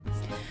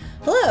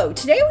Hello,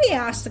 today we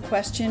ask the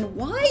question,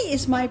 why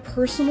is my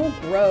personal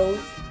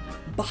growth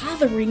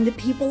bothering the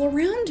people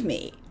around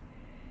me?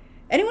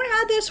 Anyone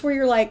had this where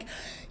you're like,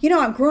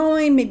 I'm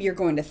growing, maybe you're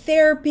going to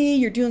therapy,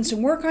 you're doing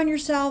some work on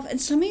yourself, and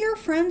some of your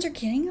friends are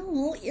getting a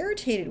little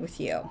irritated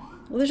with you?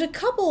 Well, there's a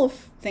couple of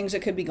things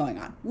that could be going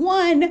on.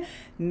 One,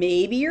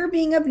 maybe you're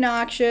being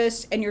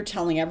obnoxious and you're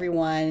telling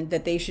everyone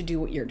that they should do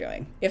what you're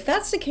doing. If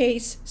that's the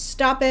case,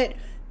 stop it,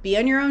 be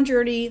on your own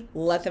journey,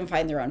 let them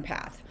find their own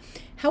path.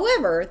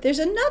 However, there's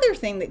another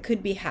thing that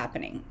could be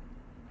happening.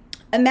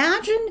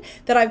 Imagine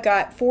that I've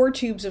got 4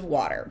 tubes of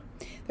water.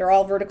 They're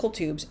all vertical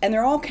tubes and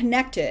they're all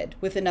connected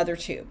with another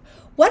tube.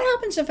 What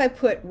happens if I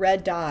put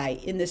red dye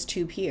in this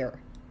tube here?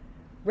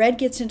 Red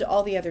gets into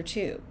all the other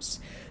tubes.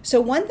 So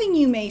one thing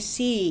you may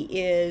see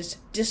is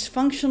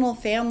dysfunctional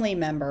family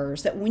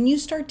members that when you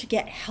start to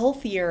get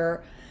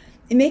healthier,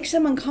 it makes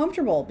them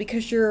uncomfortable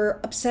because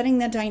you're upsetting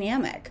the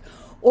dynamic.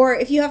 Or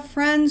if you have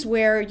friends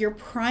where your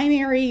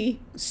primary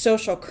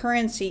social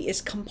currency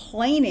is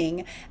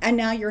complaining and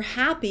now you're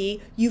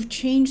happy, you've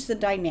changed the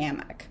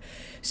dynamic.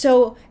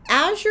 So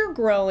as you're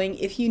growing,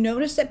 if you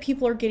notice that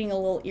people are getting a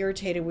little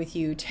irritated with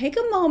you, take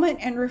a moment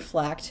and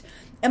reflect.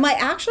 Am I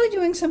actually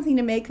doing something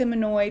to make them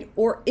annoyed?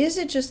 Or is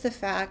it just the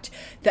fact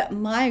that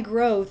my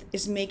growth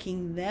is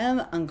making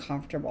them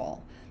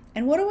uncomfortable?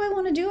 And what do I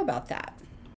want to do about that?